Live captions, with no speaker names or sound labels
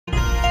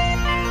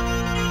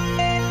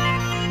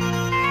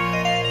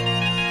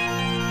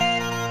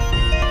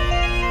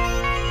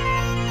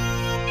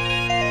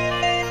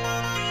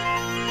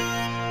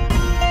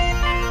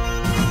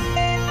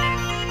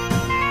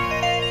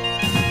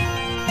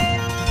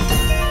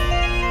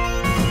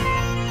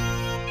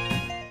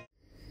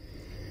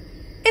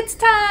It's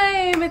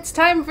time! It's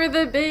time for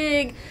the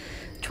big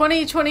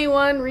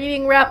 2021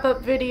 reading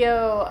wrap-up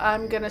video.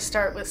 I'm gonna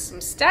start with some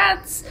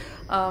stats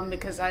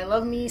because I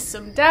love me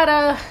some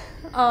data,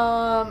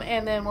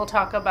 and then we'll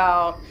talk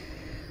about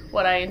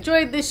what I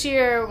enjoyed this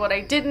year, what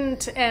I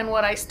didn't, and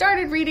what I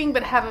started reading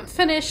but haven't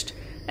finished,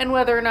 and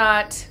whether or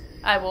not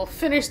I will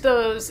finish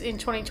those in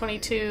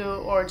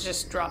 2022 or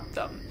just drop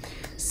them.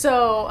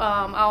 So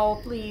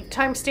I'll leave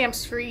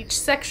timestamps for each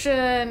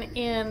section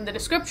in the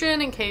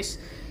description in case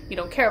you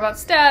don't care about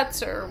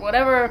stats or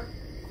whatever.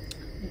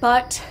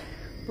 But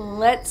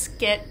let's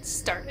get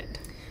started.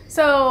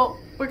 So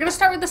we're going to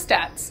start with the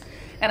stats.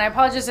 And I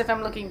apologize if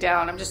I'm looking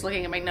down. I'm just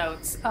looking at my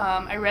notes.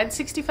 I read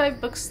 65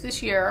 books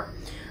this year.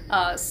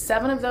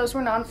 7 of those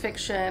were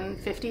nonfiction.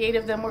 58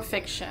 of them were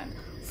fiction.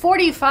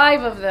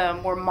 45 of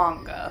them were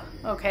manga.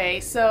 Okay,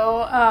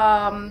 so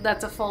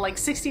that's a full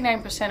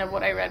 69% of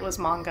what I read was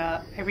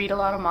manga. I read a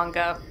lot of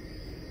manga.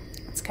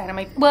 It's kind of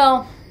my,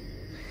 well,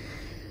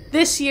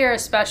 this year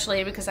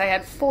especially because I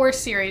had 4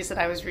 series that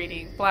I was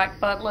reading. Black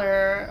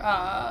Butler,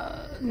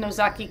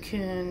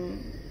 Nozaki-kun,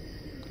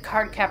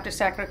 Card Captor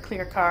Sakura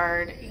Clear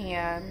Card,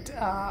 and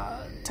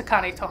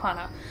Takane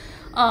Tohana.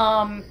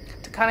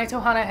 Takane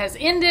Tohana has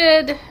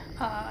ended.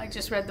 I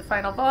just read the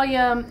final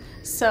volume,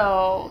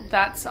 so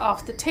that's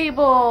off the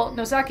table.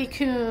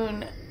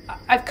 Nozaki-kun,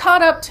 I've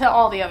caught up to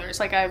all the others.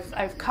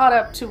 I've caught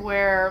up to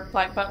where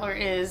Black Butler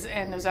is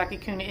and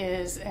Nozaki-kun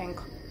is and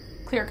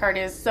Clear Card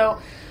is. So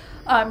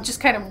I'm just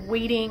kind of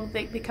waiting.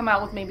 They come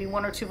out with maybe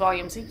 1 or 2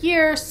 volumes a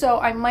year, so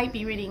I might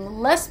be reading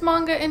less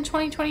manga in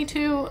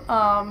 2022,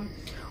 or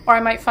I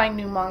might find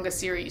new manga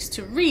series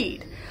to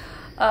read.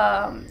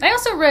 I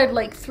also read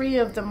 3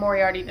 of the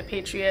Moriarty the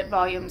Patriot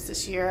volumes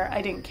this year.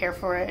 I didn't care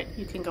for it.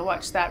 You can go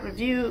watch that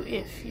review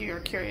if you're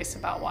curious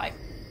about why.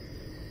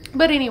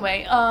 But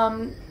anyway,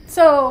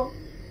 so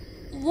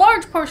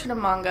large portion of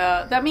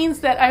manga. That means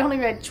that I only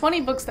read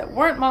 20 books that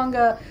weren't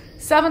manga.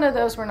 7 of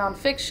those were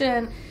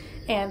nonfiction,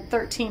 and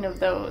 13 of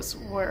those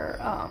were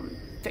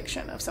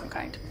fiction of some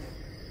kind.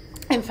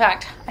 In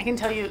fact, I can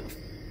tell you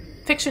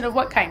fiction of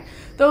what kind.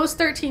 Those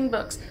 13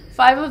 books,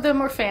 5 of them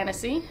were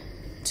fantasy.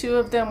 2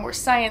 of them were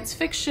science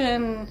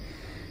fiction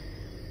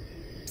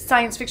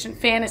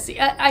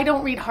fantasy. I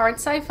don't read hard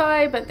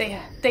sci-fi, but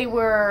they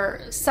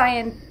were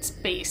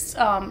science-based.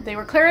 They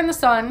were Claire and the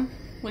Sun,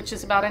 which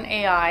is about an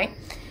AI,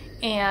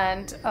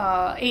 and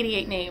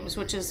 88 Names,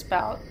 which is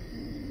about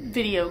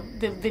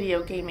the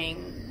video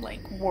gaming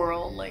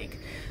world.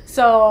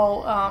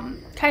 So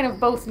kind of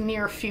both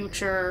near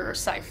future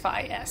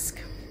sci-fi-esque.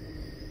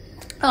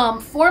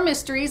 4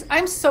 mysteries.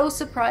 I'm so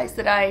surprised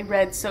that I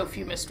read so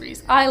few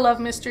mysteries. I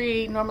love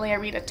mystery. Normally I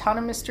read a ton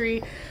of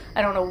mystery.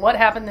 I don't know what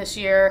happened this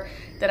year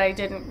that I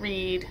didn't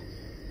read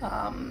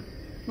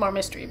more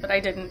mystery, but I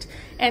didn't.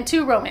 And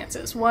 2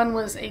 romances. One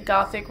was a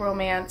gothic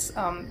romance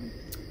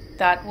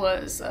that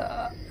was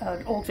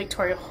an old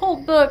Victoria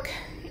Holt book,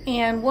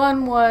 and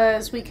one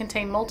was We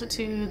Contain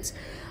Multitudes,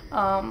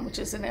 which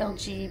is an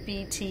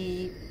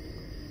LGBT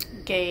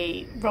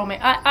gay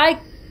romance. I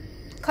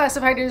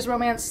classified it as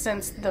romance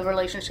since the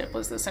relationship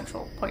was the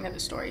central point of the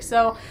story.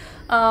 So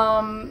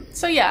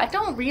yeah, I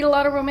don't read a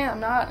lot of romance. I'm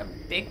not a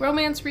big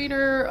romance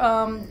reader,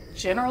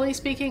 generally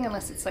speaking,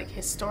 unless it's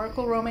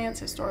historical romance,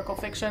 historical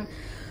fiction.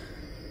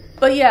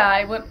 But yeah,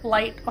 I went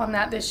light on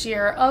that this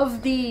year.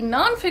 Of the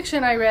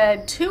nonfiction I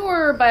read, 2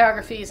 were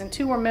biographies and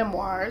 2 were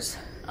memoirs.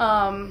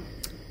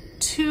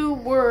 2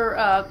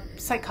 were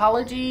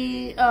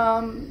psychology,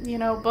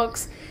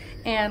 books,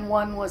 and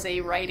 1 was a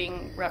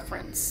writing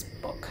reference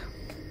book.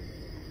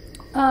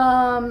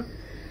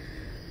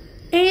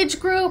 Age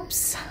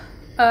groups,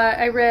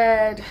 I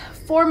read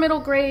 4 middle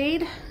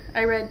grade,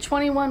 I read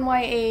 21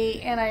 YA,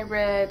 and I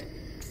read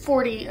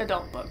 40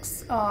 adult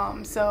books.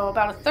 So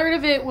about a third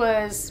of it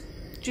was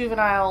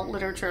juvenile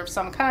literature of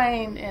some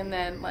kind, and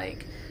then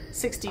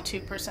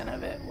 62%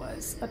 of it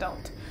was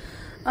adult.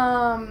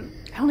 I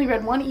only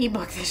read 1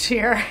 ebook this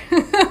year.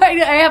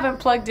 I haven't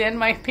plugged in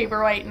my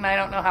Paperwhite and I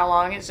don't know how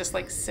long. It's just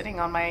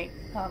sitting on my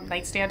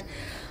nightstand.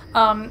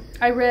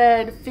 I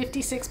read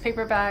 56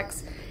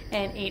 paperbacks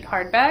and 8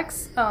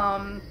 hardbacks.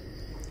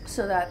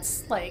 So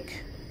that's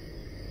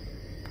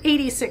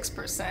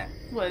 86%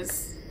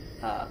 was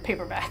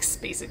paperbacks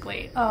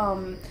basically.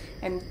 And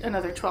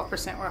another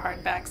 12% were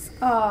hardbacks.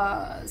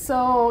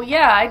 So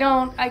yeah,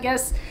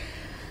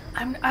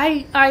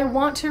 I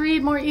want to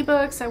read more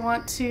ebooks. I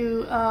want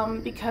to,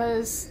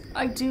 because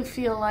I do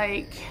feel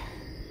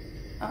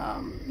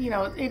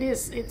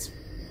it's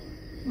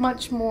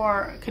much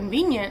more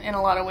convenient in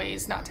a lot of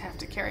ways not to have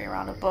to carry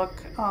around a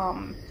book,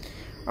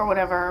 or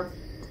whatever.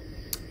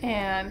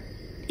 And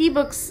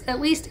ebooks,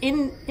 at least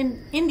in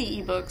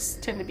indie ebooks,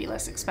 tend to be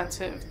less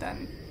expensive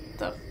than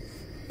the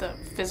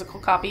physical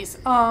copies.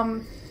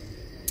 I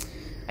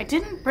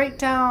didn't break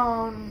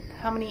down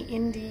how many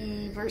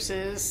indie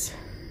versus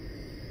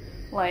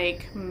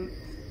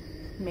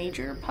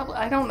major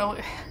I don't know.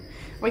 Are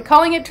we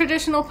calling it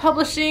traditional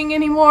publishing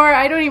anymore?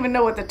 I don't even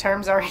know what the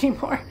terms are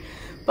anymore.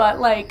 But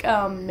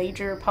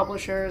major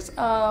publishers,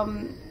 I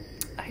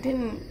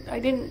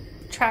didn't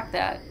track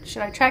that.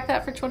 Should I track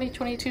that for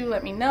 2022?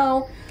 Let me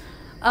know.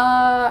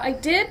 I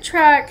did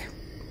track.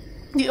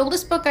 The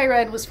oldest book I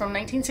read was from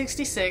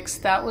 1966.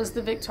 That was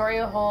the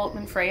Victoria Holt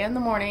and Freya in the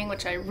Morning,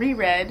 which I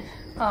reread.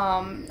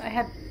 I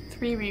had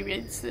 3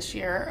 rereads this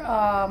year.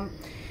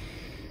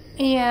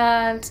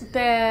 And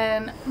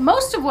then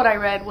most of what I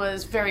read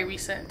was very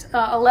recent.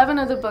 11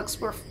 of the books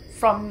were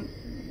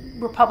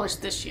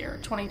published this year,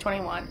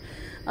 2021.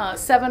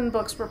 7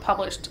 books were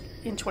published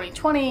in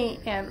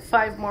 2020, and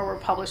 5 more were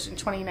published in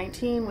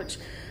 2019, which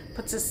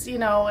puts us,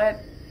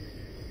 at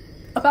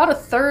about a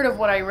third of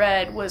what I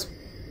read was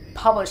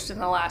published in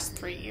the last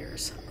 3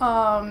 years.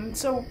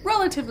 So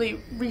relatively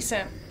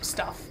recent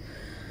stuff.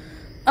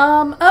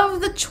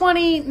 Of the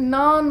 20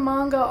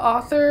 non-manga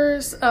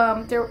authors,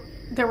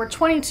 there were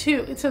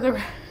 22. So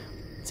there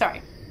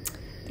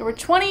were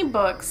 20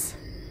 books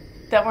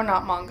that were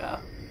not manga,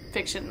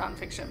 fiction,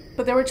 nonfiction.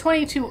 But there were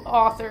 22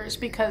 authors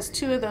because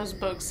 2 of those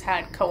books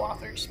had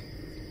co-authors.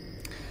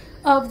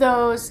 Of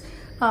those,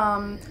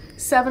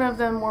 7 of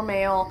them were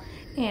male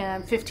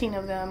and 15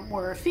 of them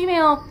were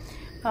female.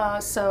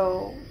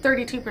 So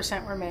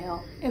 32% were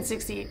male and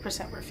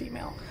 68% were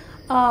female.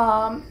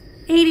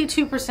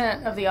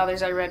 82% of the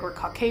authors I read were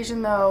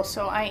Caucasian, though,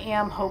 so I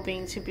am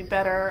hoping to be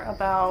better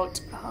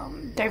about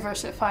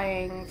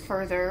diversifying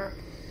further.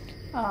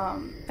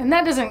 And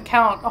that doesn't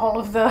count all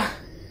of the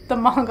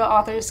manga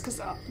authors,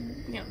 because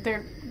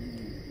they're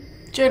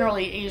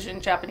generally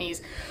Asian,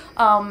 Japanese.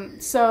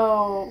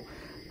 So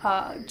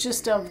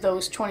just of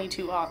those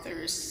 22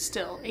 authors,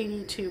 still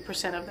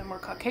 82% of them were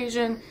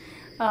Caucasian.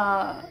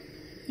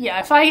 Yeah,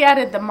 if I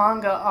added the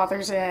manga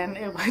authors in,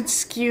 it would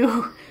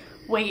skew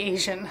way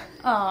Asian.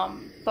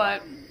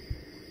 But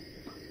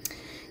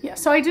yeah,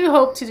 so I do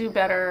hope to do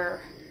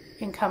better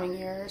in coming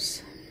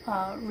years,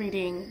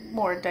 reading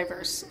more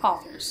diverse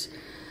authors.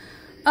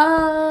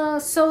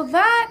 So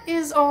that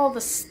is all the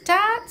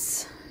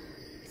stats,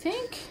 I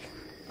think.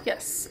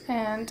 Yes,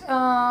 and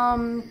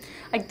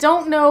I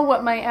don't know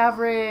what my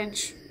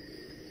average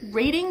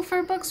rating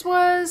for books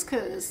was,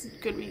 because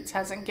Goodreads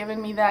hasn't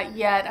given me that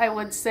yet. I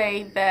would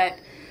say that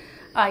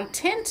I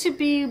tend to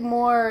be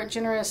more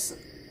generous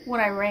when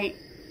I rate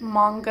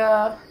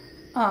manga.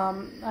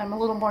 I'm a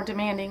little more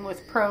demanding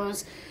with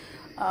prose.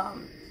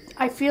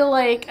 I feel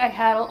like I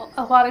had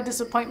a lot of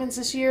disappointments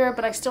this year,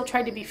 but I still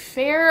tried to be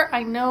fair.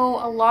 I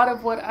know a lot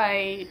of what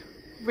I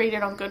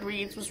rated on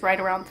Goodreads was right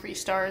around 3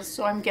 stars,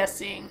 so I'm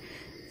guessing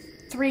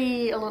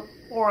 3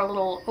 or a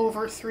little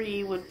over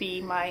 3 would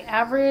be my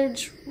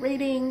average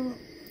rating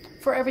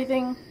for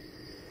everything.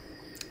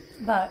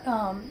 But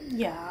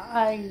yeah,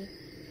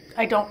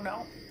 I don't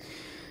know.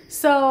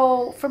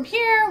 So from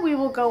here we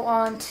will go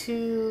on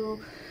to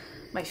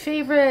my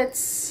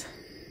favorites,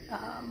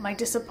 my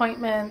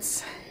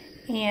disappointments,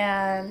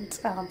 and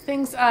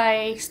things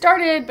I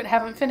started but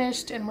haven't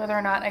finished, and whether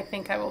or not I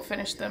think I will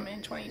finish them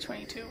in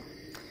 2022.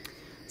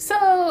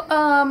 So,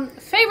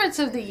 favorites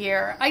of the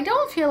year. I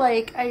don't feel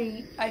like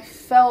I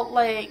felt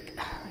like...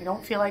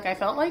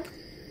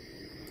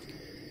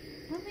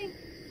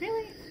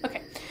 Really?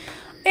 Okay.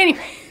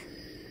 Anyway,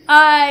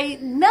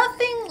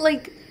 nothing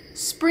like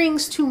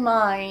springs to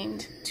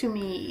mind to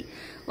me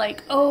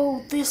like,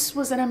 oh, this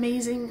was an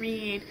amazing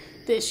read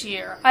this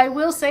year. I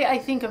will say, I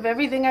think of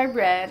everything I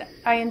read,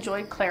 I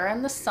enjoyed Clara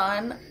and the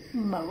Sun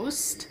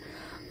most.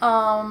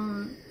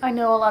 I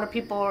know a lot of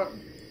people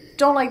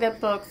don't like that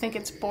book, think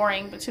it's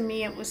boring, but to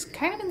me it was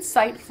kind of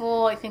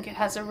insightful. I think it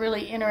has a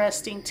really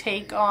interesting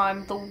take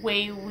on the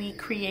way we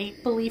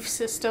create belief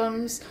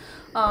systems.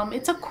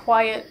 It's a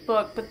quiet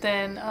book, but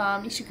then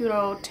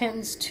Ishiguro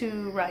tends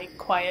to write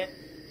quiet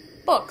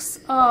books.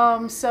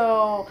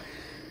 So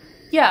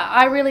yeah,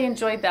 I really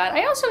enjoyed that.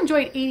 I also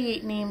enjoyed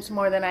 88 Names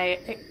more than I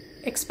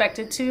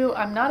expected to.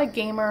 I'm not a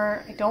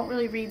gamer. I don't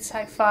really read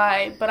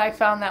sci-fi, but I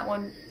found that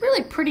one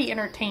really pretty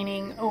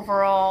entertaining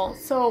overall.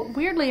 So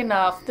weirdly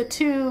enough, the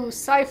 2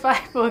 sci-fi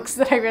books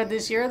that I read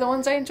this year are the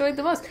ones I enjoyed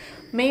the most.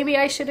 Maybe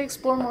I should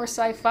explore more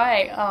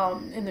sci-fi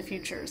in the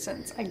future,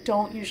 since I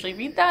don't usually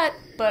read that,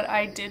 but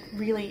I did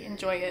really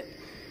enjoy it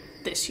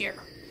this year.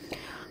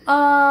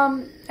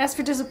 As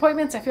for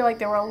disappointments, I feel like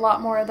there were a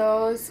lot more of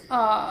those.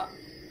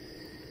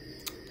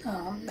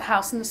 The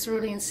House in the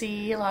Cerulean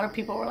Sea, a lot of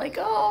people were like,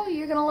 oh,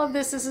 you're gonna love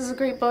this, this is a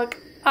great book.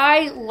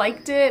 I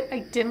liked it. I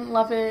didn't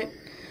love it.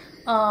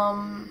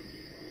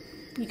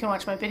 You can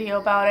watch my video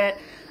about it.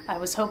 I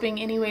was hoping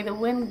Any Way the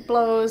Wind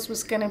Blows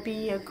was gonna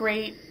be a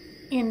great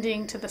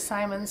ending to the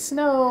Simon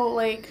Snow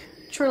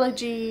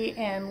trilogy,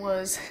 and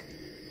was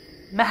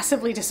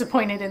massively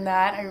disappointed in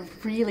that. I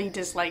really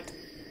disliked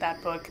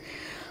that book.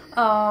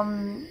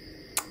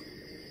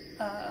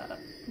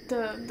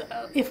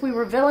 If We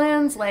Were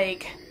Villains,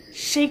 like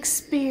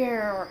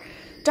Shakespeare or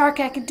Dark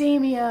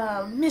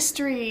Academia,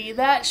 mystery,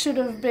 that should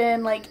have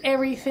been like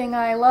everything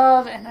I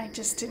love, and I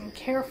just didn't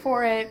care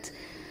for it.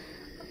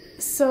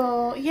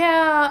 So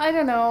yeah, I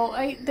don't know.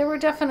 There were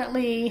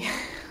definitely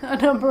a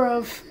number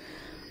of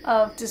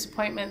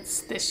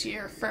disappointments this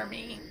year for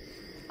me.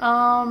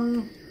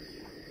 None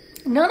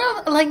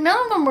of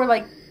them were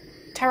like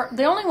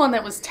the only one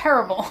that was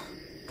terrible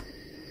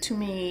to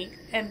me.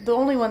 And the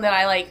only one that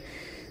I like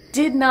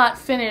did not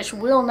finish,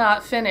 will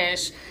not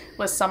finish,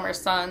 was Summer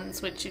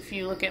Sons, which if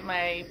you look at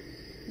my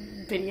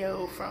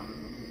video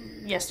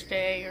from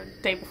yesterday or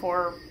day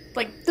before,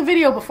 like the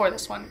video before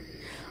this one,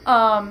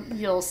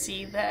 you'll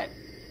see that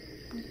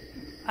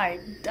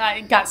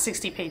I got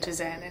 60 pages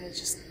in and it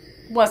just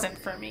wasn't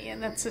for me,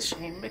 and that's a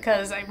shame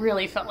because I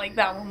really felt like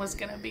that one was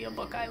going to be a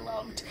book I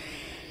loved,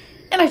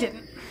 and I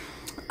didn't.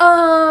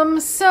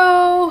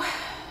 So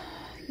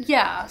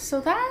yeah,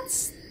 so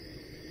that's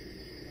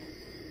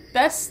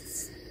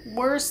bests,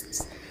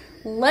 worsts.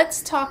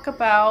 Let's talk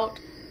about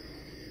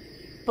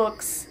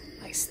books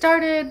I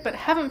started but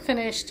haven't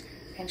finished,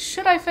 and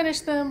should I finish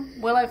them?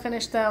 Will I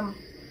finish them?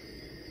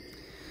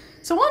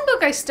 So one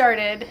book I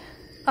started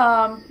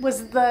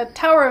was The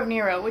Tower of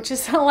Nero, which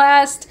is the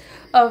last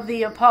of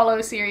the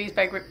Apollo series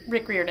by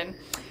Rick Riordan.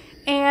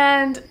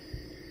 And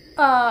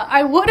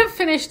I would have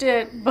finished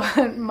it,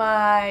 but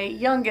my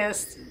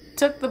youngest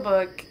took the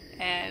book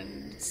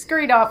and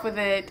scurried off with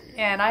it,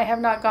 and I have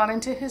not gone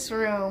into his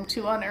room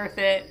to unearth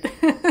it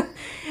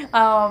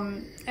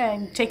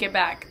and take it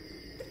back.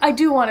 I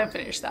do want to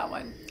finish that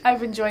one.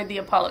 I've enjoyed the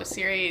Apollo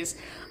series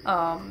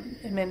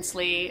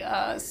immensely,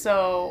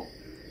 so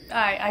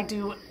I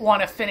do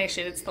want to finish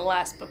it. It's the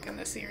last book in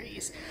the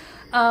series.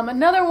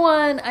 Another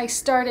one I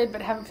started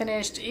but haven't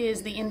finished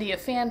is The India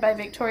Fan by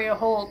Victoria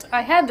Holt.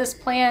 I had this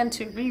plan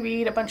to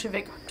reread a bunch of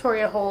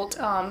Victoria Holt.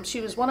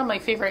 She was one of my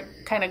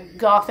favorite kind of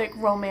gothic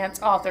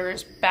romance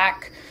authors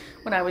back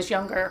when I was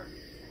younger.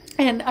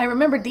 And I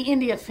remembered The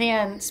India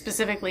Fan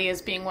specifically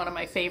as being one of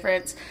my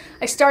favorites.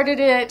 I started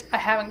it. I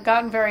haven't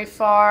gotten very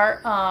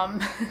far.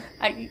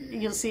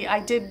 You'll see I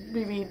did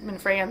reread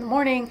Manfreya in the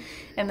Morning,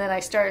 and then I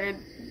started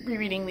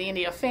rereading The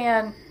India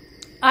Fan.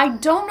 I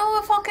don't know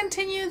if I'll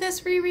continue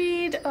this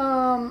reread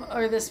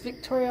or this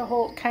Victoria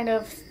Holt kind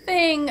of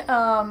thing.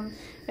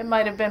 It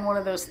might have been one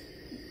of those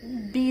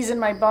bees in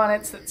my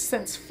bonnets that's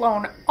since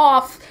flown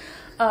off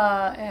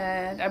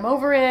and I'm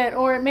over it,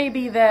 or it may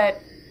be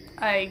that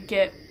I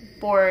get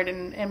bored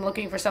and am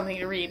looking for something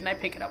to read and I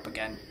pick it up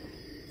again.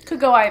 Could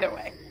go either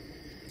way.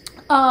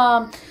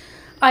 I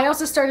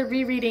also started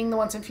rereading The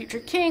Once and Future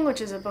King,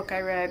 which is a book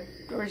I read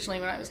originally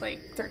when I was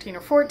like 13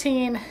 or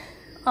 14.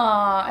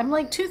 I'm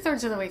like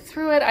 2/3 of the way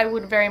through it. I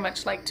would very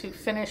much like to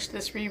finish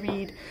this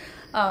reread,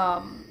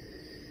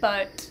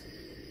 but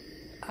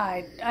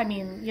I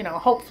mean, you know,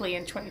 hopefully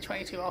in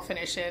 2022 I'll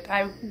finish it.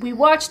 We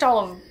watched all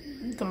of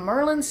the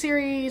Merlin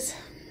series,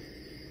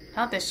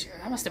 not this year,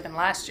 that must have been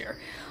last year,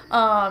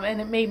 and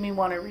it made me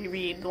want to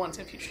reread The Once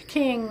and Future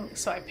King,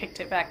 so I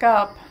picked it back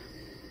up,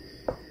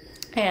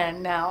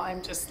 and now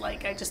I'm just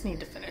like, I just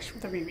need to finish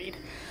the reread.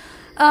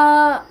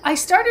 I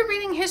started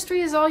reading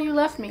History Is All You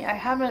Left Me. I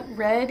haven't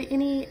read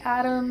any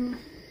Adam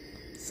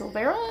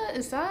Silvera,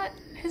 is that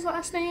his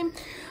last name?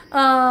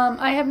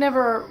 I have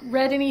never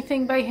read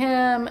anything by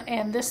him,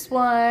 and this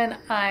one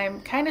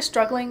I'm kind of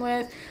struggling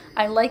with.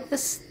 I like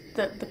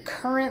the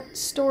current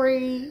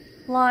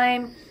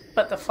storyline,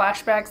 but the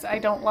flashbacks I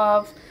don't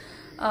love.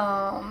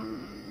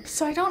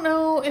 So I don't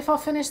know if I'll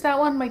finish that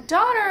one. My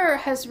daughter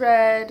has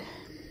read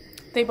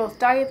They Both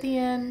Die at the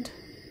End,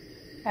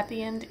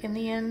 in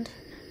the end.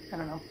 I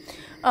don't know.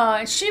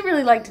 And she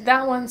really liked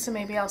that one, so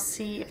maybe I'll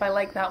see if I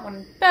like that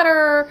one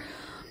better.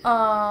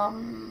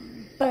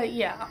 But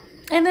yeah.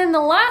 And then the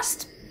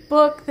last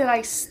book that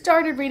I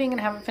started reading and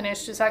haven't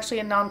finished is actually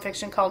a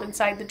nonfiction called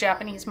Inside the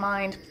Japanese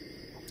Mind.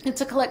 It's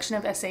a collection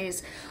of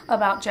essays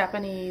about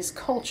Japanese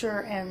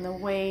culture and the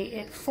way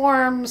it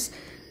forms,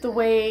 the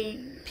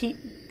way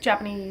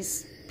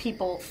Japanese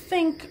people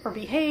think or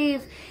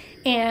behave.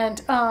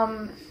 And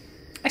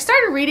I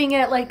started reading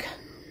it like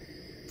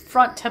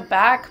front to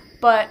back,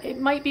 but it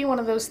might be one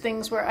of those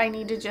things where I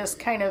need to just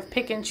kind of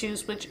pick and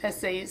choose which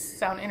essays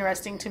sound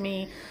interesting to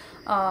me,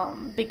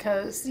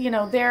 because, you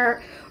know,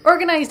 they're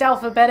organized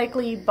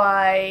alphabetically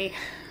by,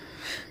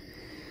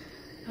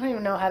 I don't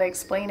even know how to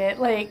explain it,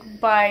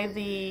 like by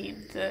the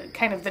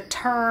kind of the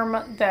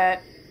term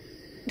that,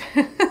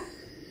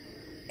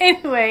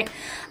 anyway,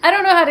 I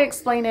don't know how to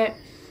explain it.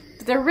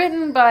 They're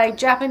written by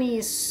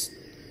Japanese,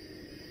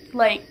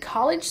 like,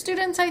 college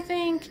students, I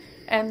think,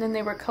 and then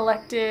they were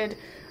collected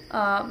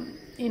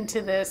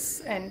into this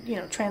and, you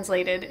know,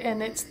 translated,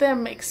 and it's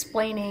them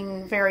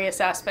explaining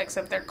various aspects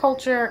of their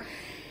culture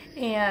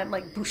and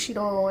like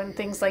Bushido and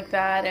things like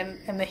that,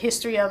 and the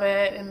history of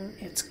it and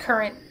its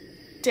current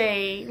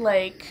day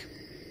like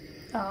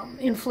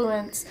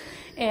influence,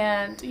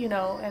 and, you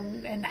know,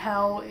 and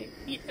how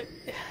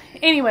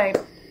anyway,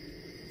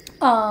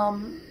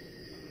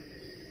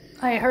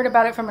 I heard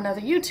about it from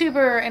another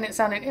YouTuber and it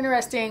sounded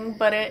interesting,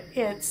 but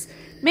it's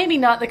maybe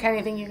not the kind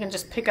of thing you can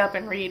just pick up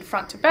and read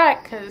front to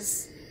back,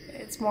 because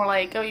it's more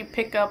like, oh, you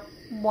pick up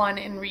one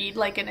and read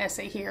like an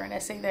essay here, an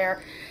essay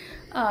there,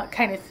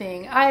 kind of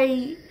thing.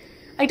 I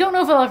don't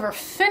know if I'll ever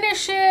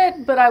finish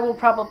it, but I will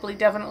probably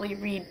definitely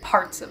read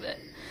parts of it.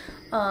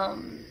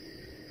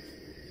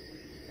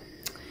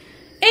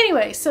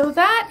 Anyway, so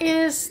that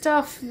is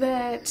stuff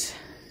that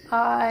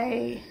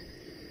I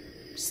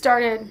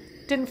started,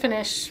 didn't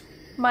finish,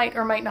 might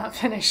or might not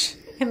finish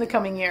in the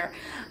coming year.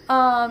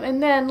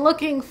 And then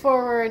looking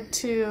forward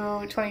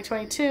to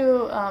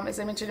 2022, as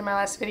I mentioned in my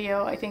last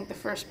video, I think the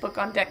first book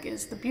on deck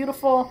is The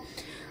Beautiful.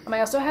 I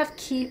also have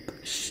Keep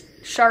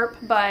Sharp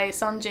by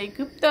Sanjay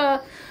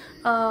Gupta,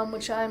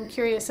 which I'm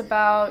curious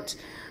about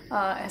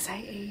as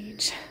I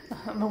age.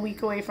 I'm a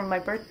week away from my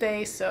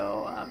birthday,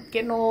 so I'm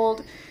getting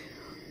old,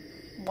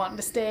 wanting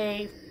to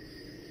stay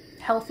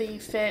healthy,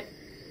 fit,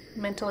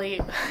 mentally,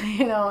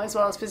 as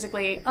well as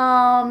physically.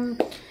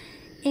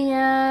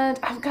 And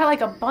I've got like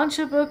a bunch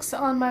of books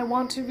on my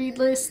want to read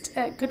list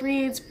at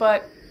Goodreads,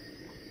 but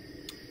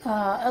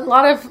a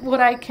lot of what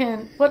I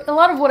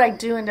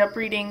do end up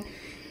reading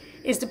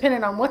is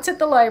dependent on what's at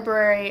the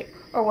library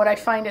or what I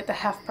find at the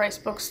half-price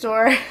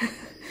bookstore.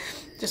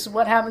 Just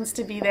what happens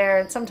to be there.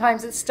 And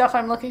sometimes it's stuff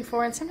I'm looking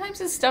for, and sometimes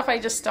it's stuff I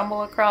just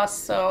stumble across,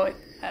 so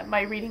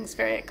my reading's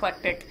very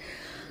eclectic.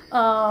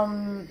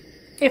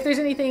 If there's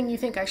anything you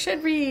think I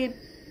should read,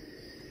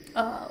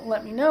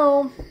 let me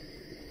know.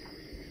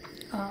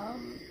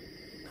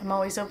 I'm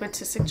always open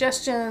to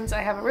suggestions.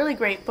 I have a really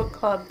great book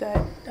club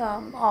that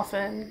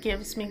often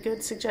gives me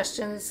good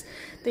suggestions.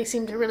 They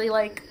seem to really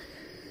like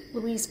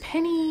Louise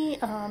Penny,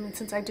 and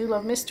since I do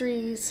love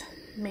mysteries,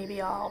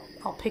 maybe I'll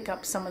pick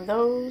up some of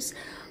those.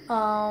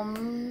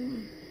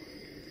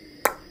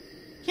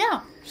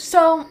 Yeah,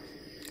 so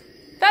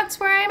that's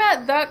where I'm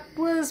at. That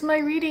was my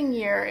reading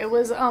year. It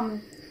was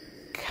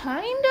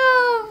kind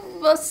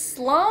of a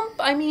slump.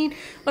 I mean,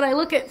 when I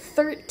look at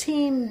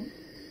 13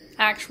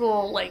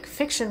 actual like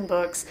fiction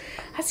books,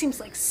 that seems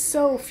like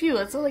so few.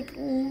 It's like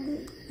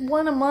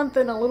one a month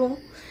and a little,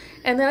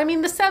 and then I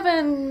mean the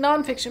 7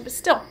 nonfiction, but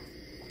still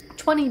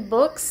 20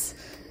 books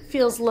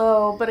feels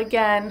low. But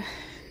again,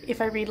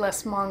 if I read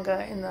less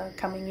manga in the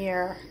coming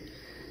year,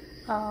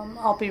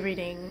 I'll be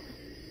reading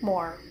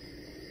more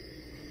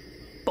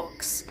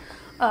books.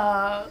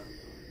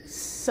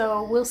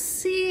 So we'll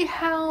see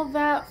how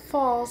that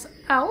falls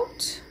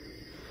out.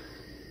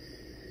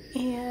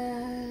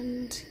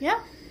 And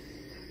yeah,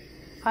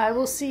 I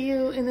will see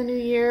you in the new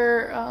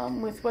year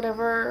with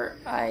whatever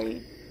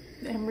I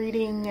am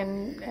reading,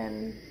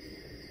 and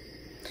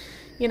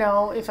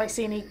if I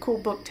see any cool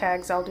book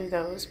tags, I'll do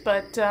those.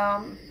 But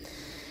yeah,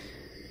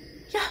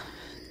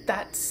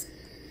 that's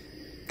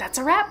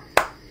a wrap.